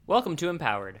Welcome to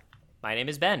Empowered. My name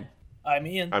is Ben. I'm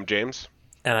Ian. I'm James.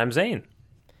 And I'm Zane.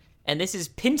 And this is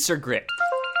Pincer Grip.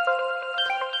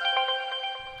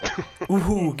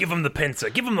 Ooh, give him the pincer.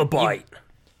 Give him a bite.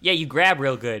 Yeah, you grab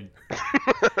real good.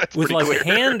 With like the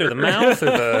hand or the mouth or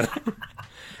the...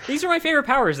 These are my favorite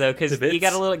powers, though, because The you bits?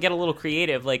 gotta get a little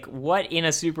creative. Like, what in a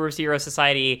superhero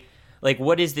society, like,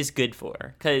 what is this good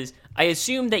for? Because I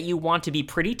assume that you want to be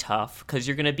pretty tough, because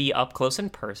you're gonna be up close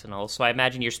and personal, so I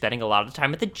imagine you're spending a lot of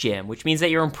time at the gym, which means that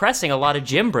you're impressing a lot of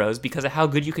gym bros because of how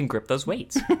good you can grip those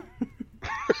weights. It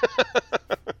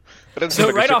doesn't So seem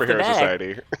like right a off the superhero bat-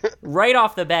 society. Right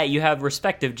off the bat, you have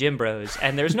respective gym bros,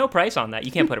 and there's no price on that.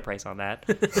 You can't put a price on that.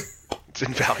 It's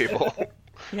invaluable.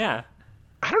 Yeah.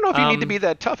 I don't know if you need to be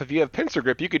that tough. If you have pincer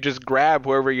grip, you could just grab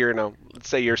whoever you're, let's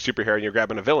say you're a superhero and you're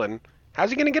grabbing a villain. How's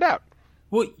he going to get out?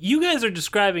 Well, you guys are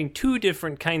describing two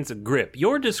different kinds of grip.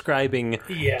 You're describing...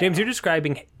 Yeah. James, you're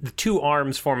describing the two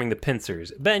arms forming the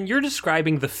pincers. Ben, you're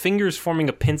describing the fingers forming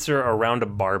a pincer around a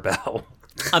barbell.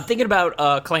 I'm thinking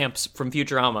about clamps from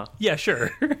Futurama. Yeah, sure.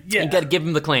 Yeah. You gotta give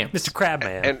him the clamps. Mr.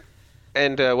 Crabman.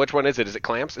 And which one is it? Is it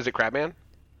Clamps? Is it Crabman?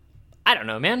 I don't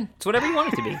know, man. It's whatever you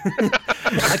want it to be.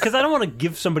 Because I don't want to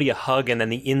give somebody a hug and then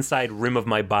the inside rim of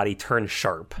my body turn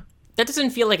sharp. That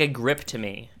doesn't feel like a grip to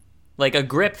me. Like a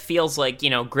grip feels like,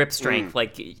 grip strength,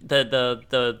 like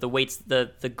the weights,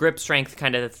 the grip strength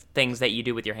kind of things that you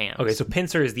do with your hands. Okay, so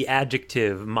pincer is the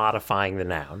adjective modifying the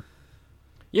noun.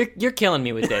 You're killing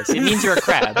me with this. It means you're a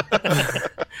crab.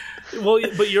 Well,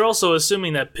 but you're also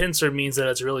assuming that pincer means that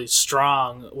it's really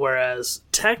strong, whereas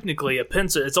technically a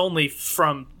pincer, it's only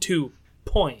from 2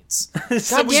 points.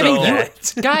 God damn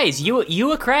it, guys,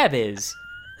 you a crab is.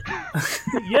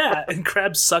 Yeah, and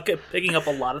crabs suck at picking up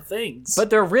a lot of things. But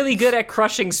they're really good at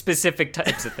crushing specific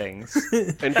types of things.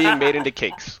 And being made into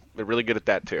cakes. They're really good at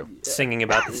that, too. Singing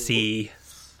about the sea.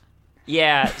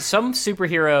 Yeah, some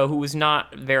superhero who was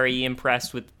not very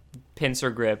impressed with pincer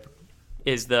grip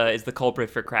is the culprit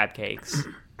for crab cakes.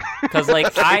 Because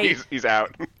He's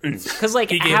out. because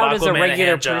like he gave how does a Aquaman regular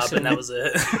hand job, person? and that was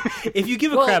it. If you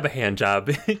give a Well- crab a hand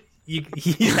job, he's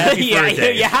happy for a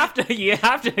day. you have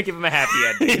to give him a happy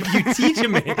ending.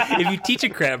 If you teach a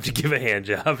crab to give a hand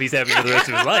job, he's happy for the rest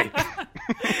of his life.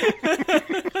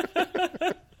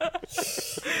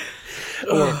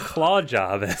 Or claw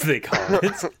job, as they call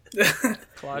it.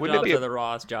 Claw Wouldn't it jobs be a are the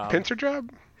rawest job. Pincer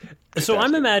job? So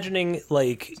I'm imagining,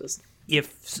 like,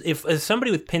 if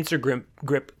somebody with pincer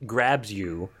grip grabs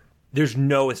you, there's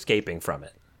no escaping from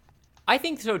it. I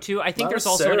think so too. I think Not there's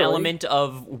also an necessarily. element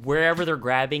of wherever they're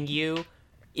grabbing you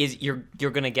is you're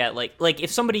gonna get like if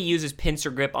somebody uses pincer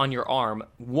grip on your arm,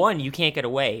 1, you can't get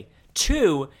away.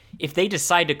 2, if they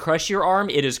decide to crush your arm,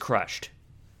 it is crushed.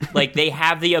 Like they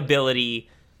have the ability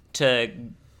to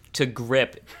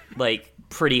grip like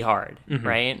pretty hard,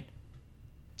 right?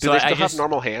 Do they still have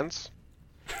normal hands?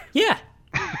 Yeah.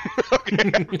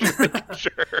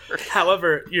 Sure.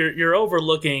 However, you're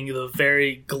overlooking the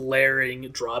very glaring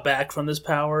drawback from this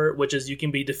power, which is you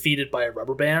can be defeated by a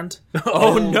rubber band.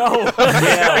 Oh no.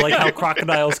 Yeah, like how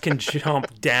crocodiles can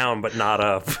jump down but not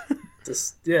up.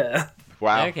 Yeah.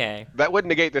 Wow. Okay. That would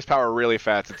negate this power really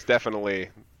fast. It's definitely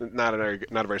not a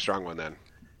very strong one then.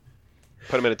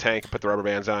 Put him in a tank, put the rubber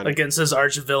bands on. Against his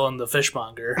arch villain, the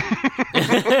fishmonger.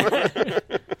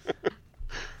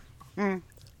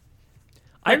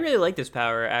 I really like this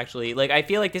power, actually. Like, I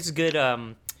feel like this is good.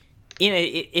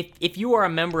 If you are a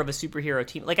member of a superhero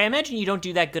team, like I imagine you don't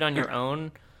do that good on your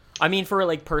own. I mean, for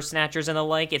like purse snatchers and the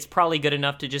like, it's probably good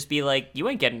enough to just be like, you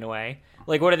ain't getting away.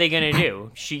 Like, what are they gonna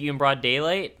do? Shoot you in broad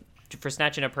daylight for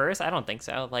snatching a purse? I don't think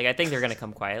so. Like, I think they're gonna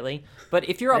come quietly. But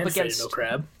if you're up And Freddy against no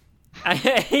crab.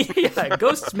 yeah,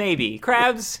 ghosts maybe,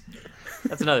 crabs.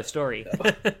 That's another story.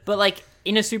 But like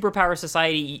in a superpower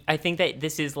society, I think that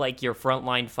this is like your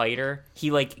frontline fighter.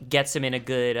 He like gets him in a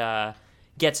good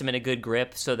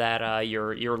grip so that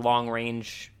your long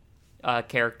range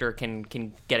character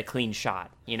can get a clean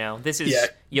shot. You know, this is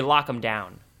you lock him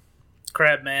down.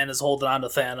 Crabman is holding on to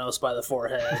Thanos by the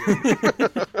forehead.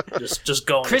 just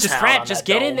going Chris to town Pratt, on just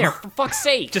that get in dome. there for fuck's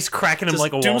sake! Just cracking him Just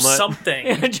like a do walnut.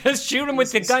 something. Just shoot him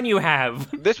with the gun you have.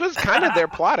 This was kind of their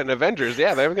plot in Avengers.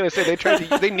 Yeah, they were going to say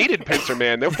they needed Pincer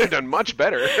Man. They would have done much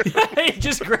better.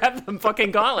 Just grab them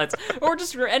fucking gauntlets, or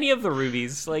just any of the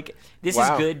rubies. Like this is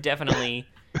Wow. good, definitely.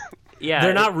 Yeah,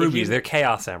 They're not if rubies, you- they're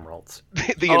chaos emeralds.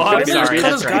 The Oh, I'm Infinity sorry. Rubies.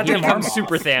 That's right. Here goddamn comes arm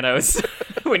Super Thanos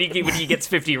when he gets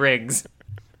 50 rings.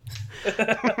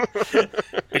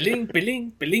 Bling,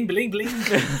 bling, bling, bling, bling.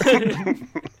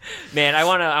 Man, I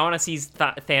wanna see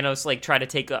Thanos like try to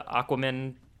take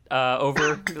Aquaman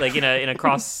over like in a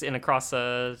cross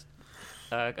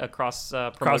across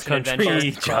promotion Cross-country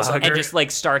adventures, jog. and just like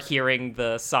start hearing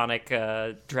the Sonic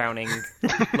drowning,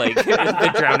 like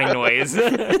the drowning noise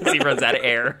as he runs out of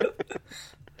air.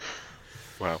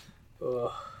 Wow.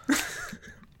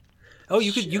 Oh,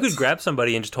 you could grab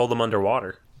somebody and just hold them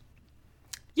underwater.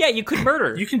 Yeah, you could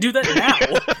murder. You can do that now.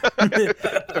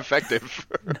 Effective.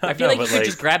 I feel like but you could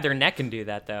just grab their neck and do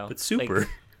that though. It's super.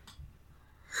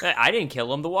 Like, I didn't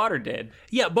kill him. The water did.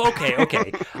 Yeah, but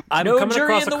okay. I'm No coming jury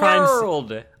across in a the crime.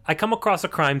 world. I come across a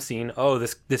crime scene. Oh,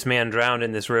 this man drowned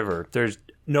in this river. There's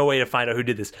no way to find out who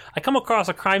did this. I come across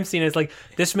a crime scene. And it's like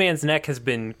this man's neck has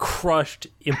been crushed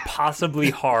impossibly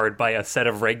hard by a set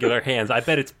of regular hands. I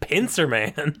bet it's Pincer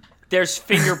Man. There's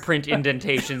fingerprint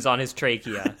indentations on his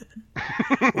trachea.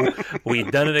 We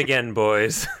done it again,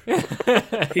 boys.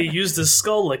 He used his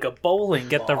skull like a bowling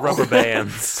Get the ball. rubber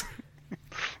bands.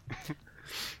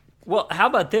 Well, how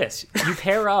about this? You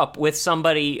pair up with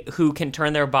somebody who can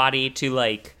turn their body to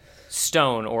like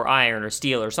stone or iron or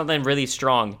steel or something really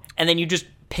strong, and then you just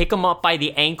pick them up by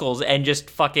the ankles and just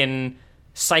fucking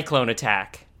cyclone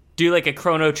attack. Do like a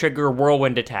Chrono Trigger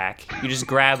whirlwind attack. You just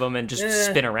grab them and just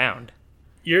spin around.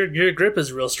 Your grip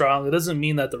is real strong. It doesn't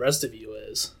mean that the rest of you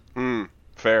is.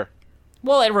 Fair.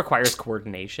 Well, it requires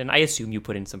coordination. I assume you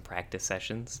put in some practice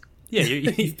sessions. Yeah,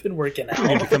 you You've been working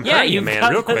out. Yeah, you you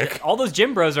man, real quick. All those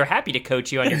gym bros are happy to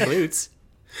coach you on your glutes.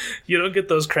 You don't get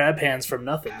those crab hands from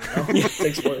nothing, you know? It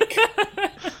takes work.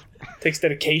 Takes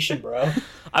dedication, bro.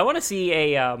 I want to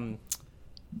see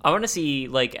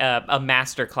like a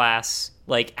master class,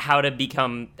 like how to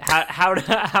become how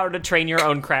to train your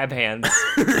own crab hands.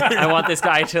 I want this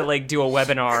guy to like do a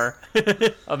webinar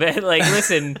of it. Like,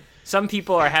 listen, some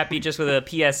people are happy just with a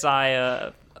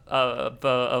PSI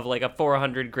of like a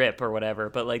 400 grip or whatever,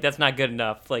 but like that's not good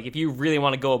enough. Like, if you really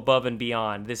want to go above and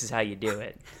beyond, this is how you do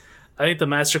it. I think the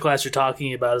masterclass you're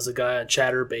talking about is a guy on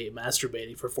Chatterbait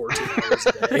masturbating for 14 hours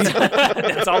a day.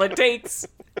 That's all it takes.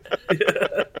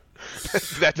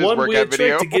 That's his One workout weird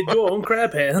video. trick to get your own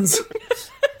crab hands.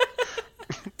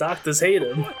 Doctors hate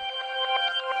him.